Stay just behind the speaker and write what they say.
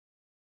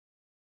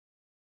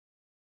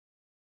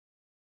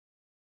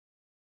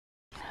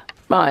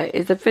Right,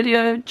 it's a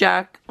video of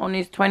Jack on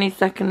his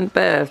 22nd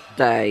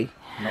birthday.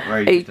 Not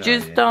ready He's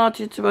just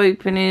started to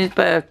open his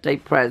birthday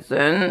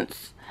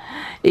presents.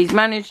 He's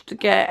managed to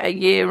get a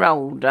year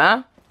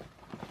older.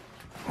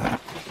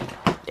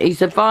 He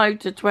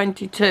survived to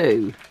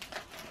 22.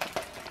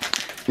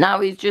 Now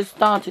he's just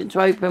starting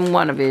to open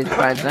one of his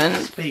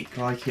presents. Speak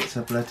like it's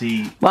a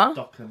bloody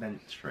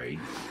documentary.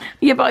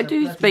 Yeah, but I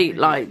do speak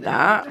like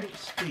that. Don't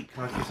speak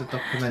like it's a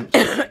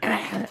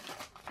documentary.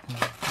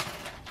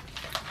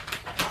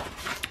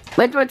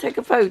 Where do I take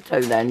a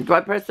photo then? Do I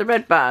press the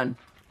red button?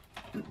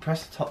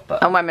 Press the top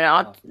button. Oh, wait a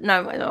minute.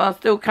 No, I'll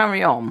still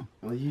carry on.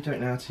 Well, you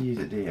don't know how to use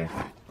it, do you?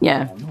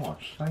 Yeah. Oh,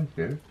 nice. Thank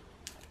you.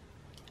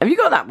 Have you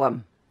got that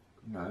one?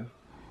 No.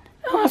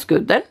 Oh, that's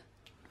good then.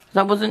 Because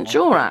I wasn't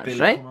sure,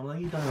 actually.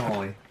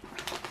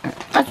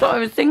 That's what I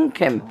was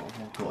thinking.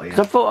 Because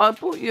I thought I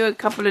bought you a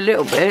couple of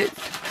little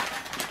bits.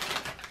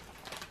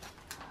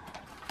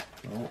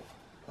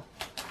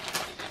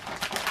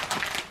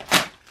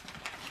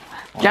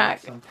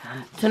 Jack,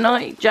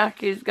 tonight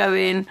Jack is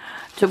going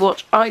to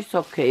watch ice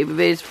hockey with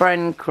his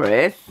friend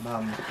Chris.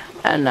 Mum.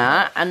 And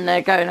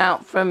they're going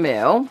out for a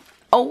meal.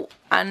 Oh,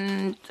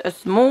 and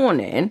this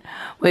morning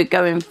we're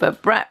going for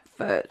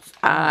breakfast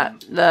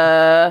at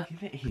the...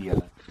 Give it here.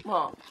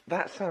 What?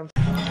 That sounds...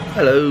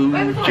 Hello,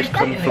 just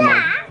come for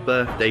my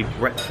birthday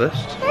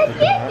breakfast.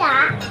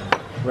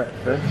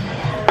 Breakfast.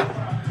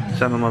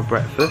 Some of my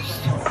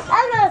breakfast.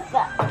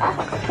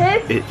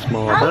 It's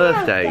my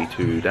birthday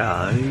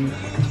today.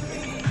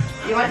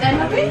 You want that,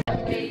 Happy?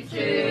 Happy to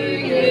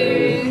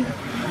you.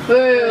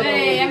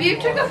 Hey, have you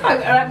took a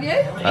photo, have you?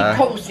 Of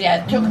course,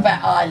 yeah. Talk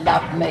about I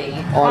love me.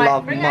 I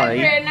love me. My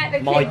cake,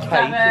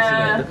 isn't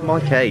it? Look at my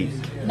cake.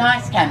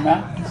 Nice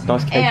camera. It's a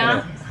nice cake, isn't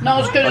it?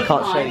 Not as good as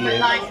can't mine, show you. but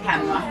nice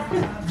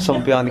camera.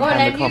 Someone behind the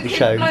camera can't be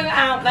shown. Blow it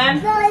out then.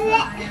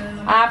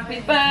 Happy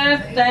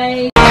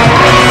birthday.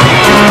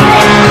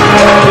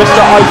 Just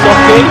the ice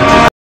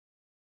hockey.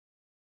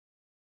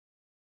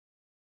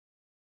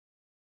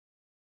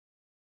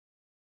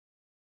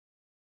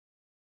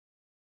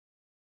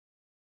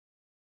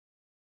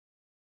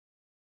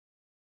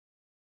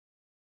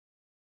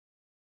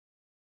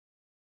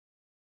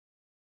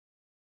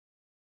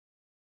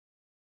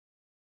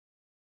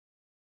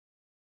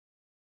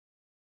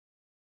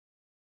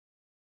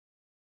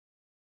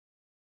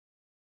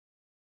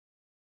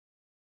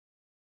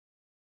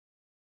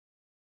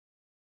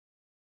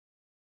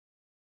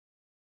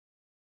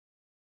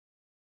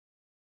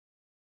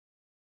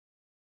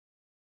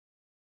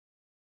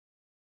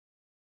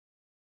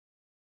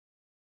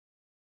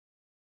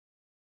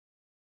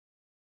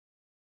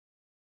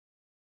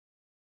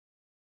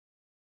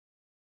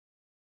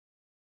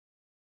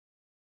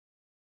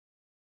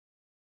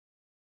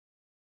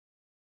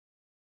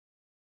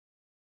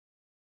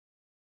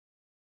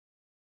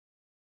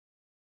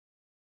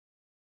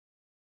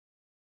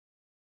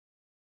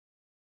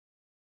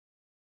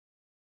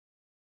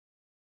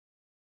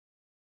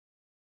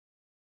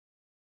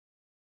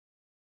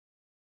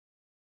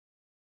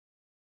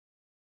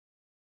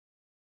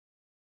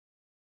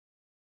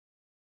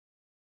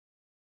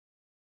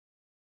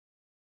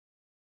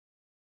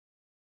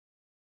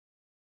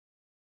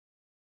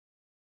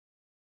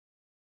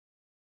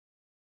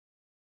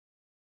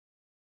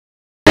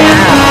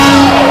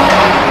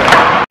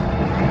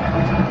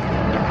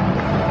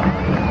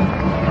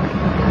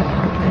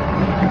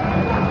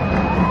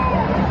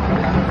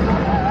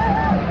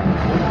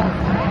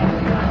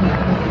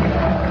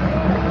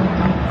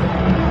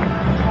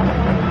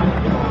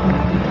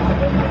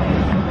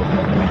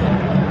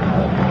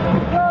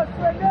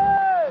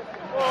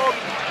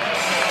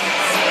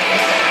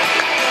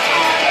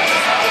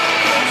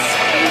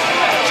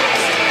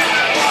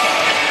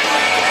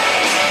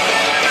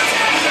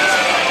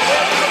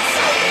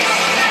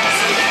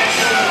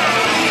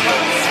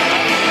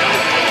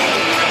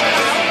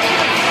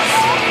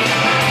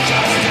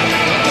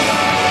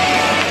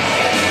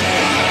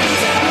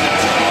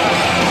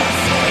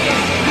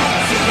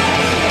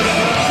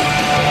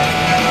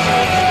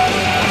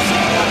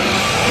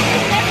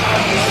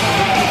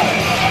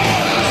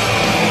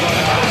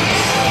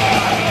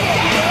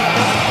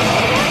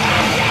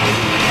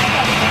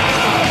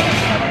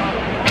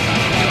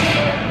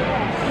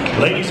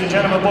 Ladies and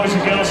gentlemen, boys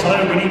and girls,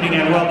 hello, good evening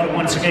and welcome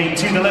once again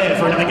to the lair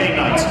for another game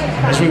night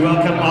as we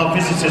welcome our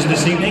visitors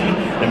this evening,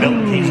 the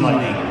Milton Keynes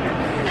Lightning.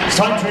 It's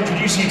time to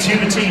introduce you to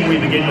the team. We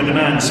begin with the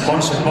man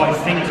sponsored by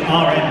Think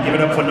RM. Give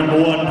it up for number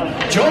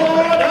 1,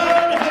 Jordan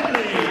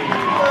Henley.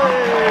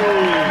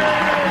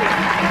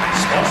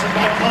 Sponsored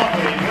by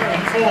Carberry,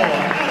 wearing for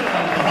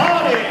Adam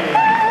Hardy.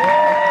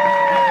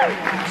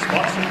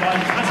 Sponsored by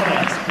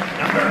Catalyst,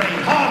 number 8,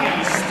 Harvey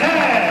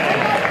Stead.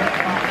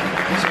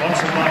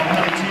 Sponsored by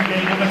LA2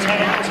 game number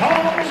 10,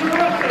 Tom's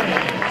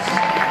Rockets.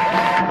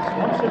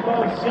 Sponsored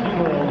by City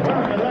World,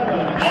 wearing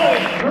 11,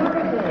 Owen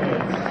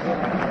Griffiths.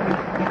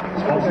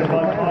 Sponsored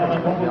by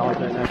Pilot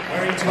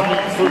wearing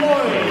 12,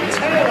 Floyd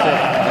Taylor.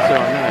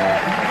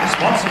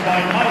 Sponsored by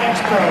Midex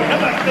Pro,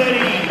 number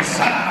 13,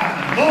 Sam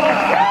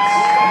Boras.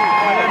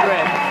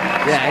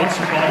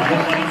 Sponsored by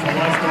One Money for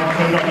Lifestyle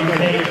Coach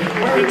brithday.uk,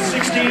 wearing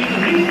 16,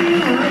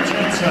 Lee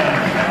Richardson.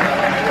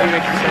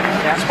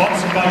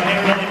 Sponsored by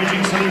Aerial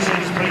Imaging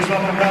Solutions, please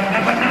welcome back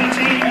number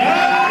 19,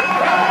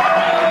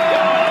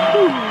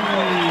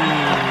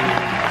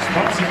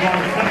 Sponsored by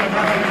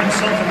Photographic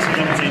Consultancy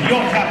Limited,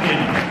 your captain,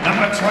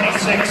 number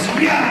 26,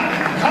 Jan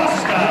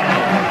Costa.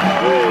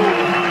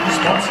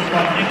 Sponsored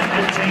by Nick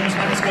and James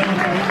Hanscom,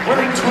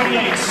 wearing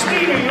 28,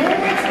 Stevie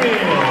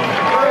Whitfield.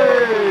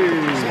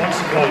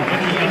 Sponsored by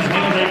Vicky and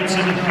Neil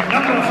Davidson,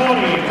 number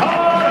 40,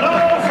 Carlo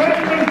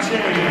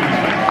Ferrucci.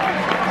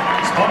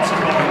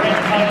 Sponsored by Red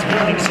Kite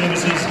Building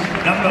Services,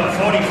 number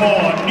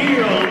 44,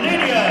 Neil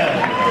Lydiard.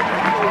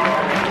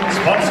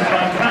 Sponsored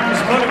by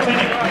Campus Motor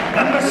Clinic,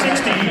 number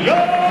 60,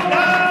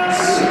 Jonas.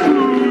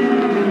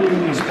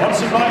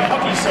 Sponsored by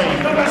Hockey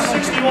Safe, number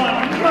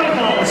 61,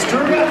 Michael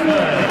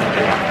Strafford.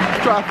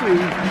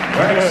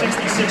 Wearing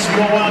 66 for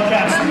your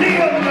Wildcats,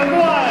 Liam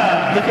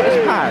Maguire. Look at his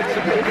pads.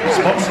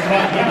 Sponsored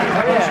by Young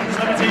Promotions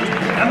Limited,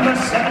 number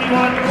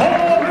 71,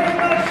 Corey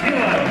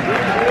McEwen.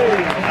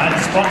 And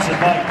sponsored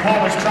by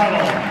Chorus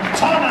Travel,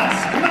 Thomas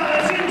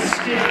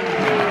Malazinski.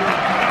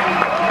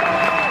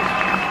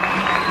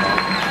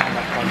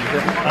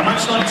 And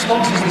much like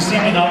sponsors this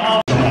evening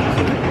are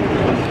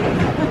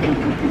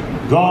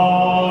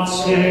God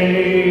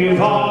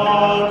save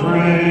our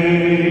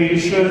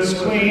gracious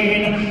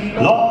Queen,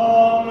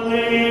 long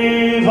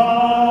live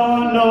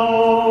our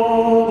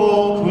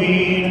noble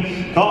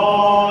Queen,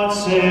 God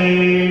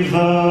save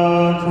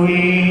the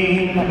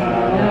Queen.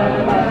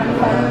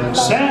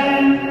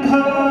 Send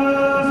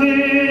her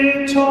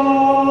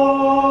victorious,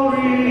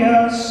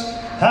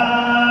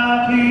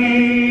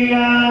 happy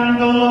and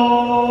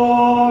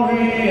glorious,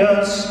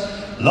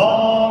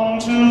 long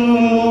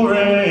to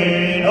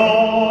reign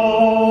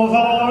over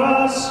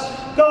us,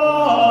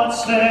 God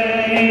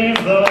save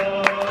the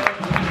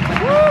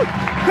Queen.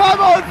 Come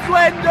on,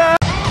 Slender!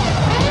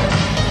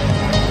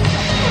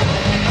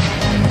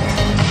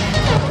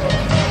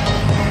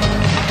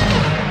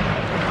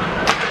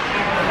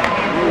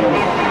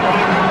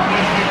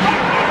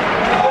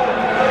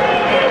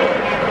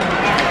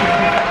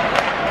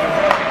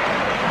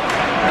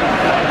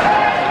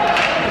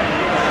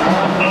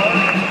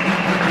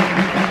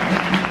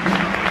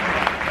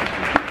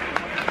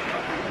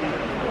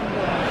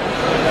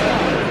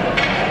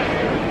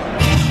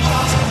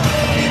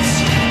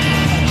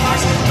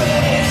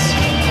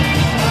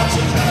 To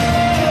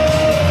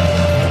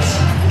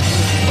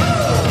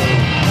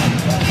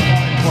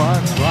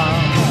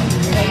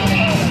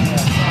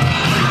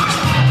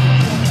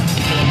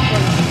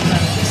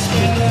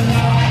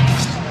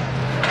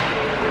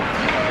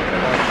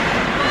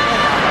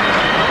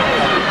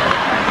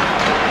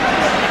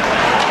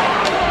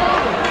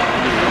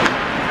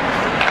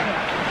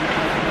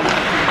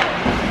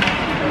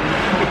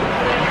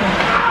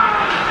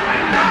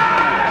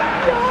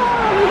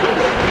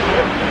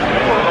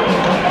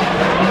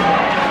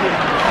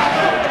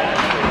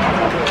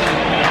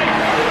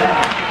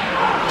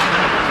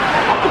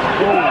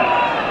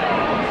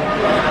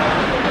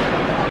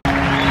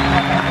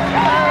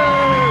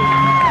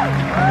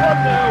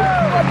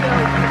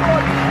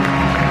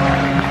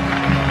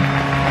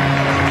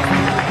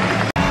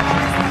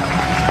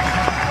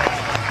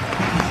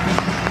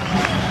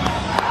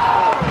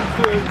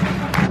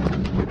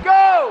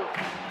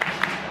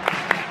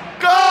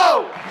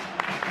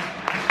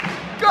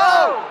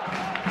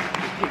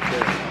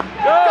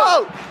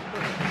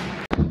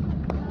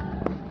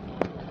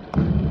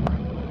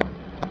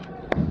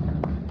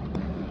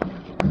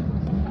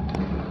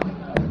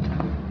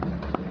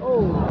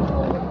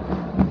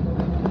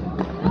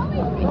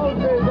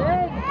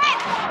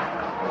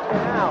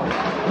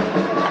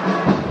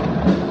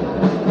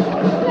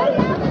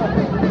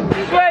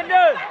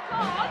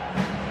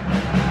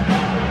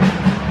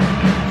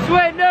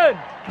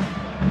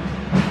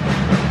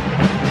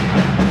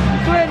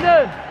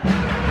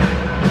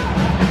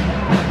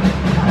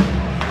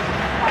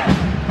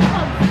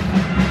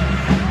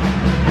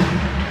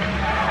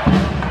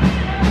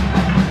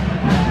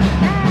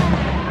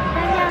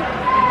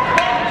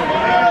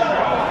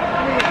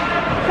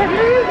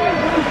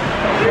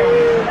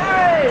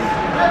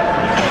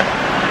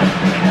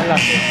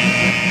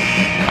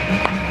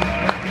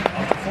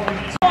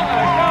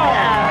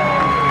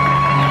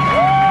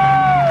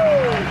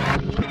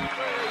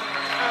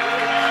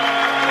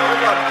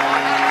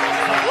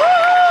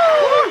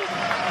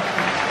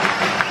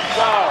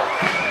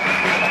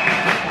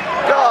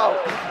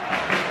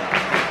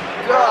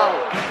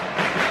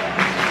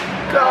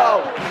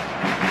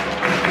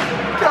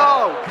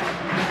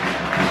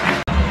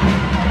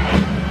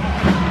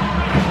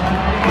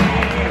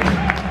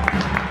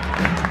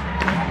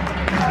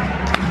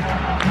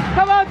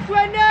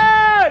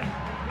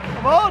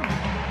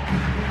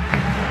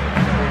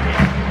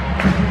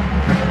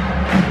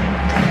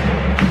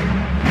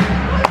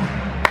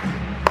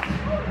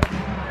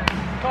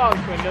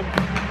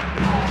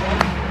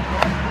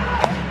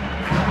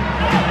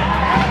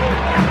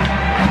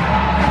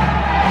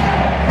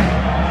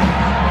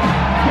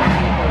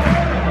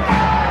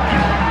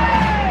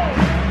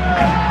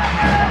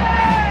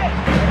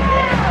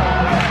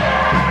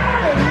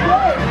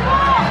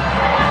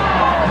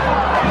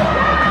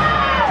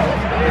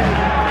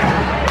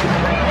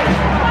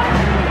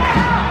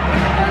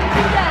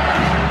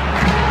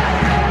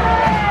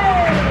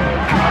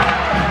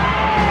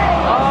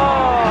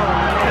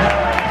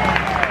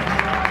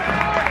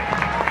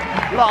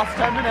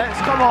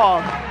Come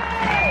on.